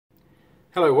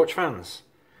Hello watch fans,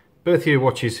 Berthier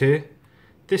Watches here.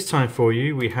 This time for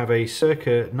you we have a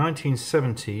circa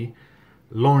 1970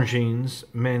 Longines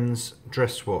men's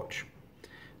dress watch.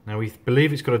 Now we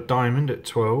believe it's got a diamond at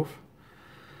 12.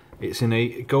 It's in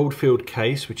a gold-filled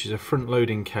case, which is a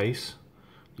front-loading case.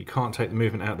 You can't take the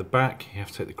movement out the back, you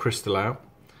have to take the crystal out.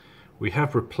 We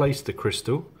have replaced the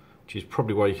crystal, which is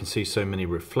probably why you can see so many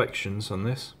reflections on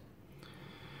this.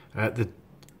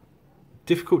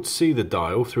 Difficult to see the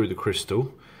dial through the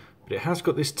crystal, but it has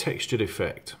got this textured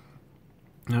effect.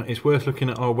 Now it's worth looking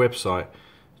at our website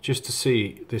just to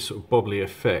see this sort of bobbly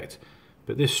effect,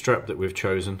 but this strap that we've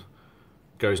chosen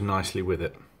goes nicely with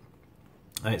it.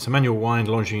 It's a manual wind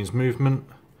Longines movement.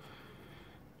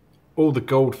 All the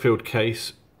gold filled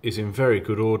case is in very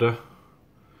good order.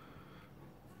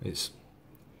 It's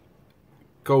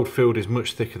gold filled is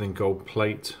much thicker than gold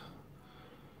plate.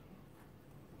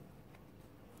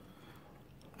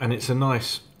 And it's a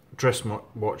nice dress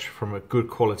watch from a good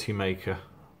quality maker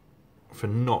for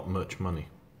not much money.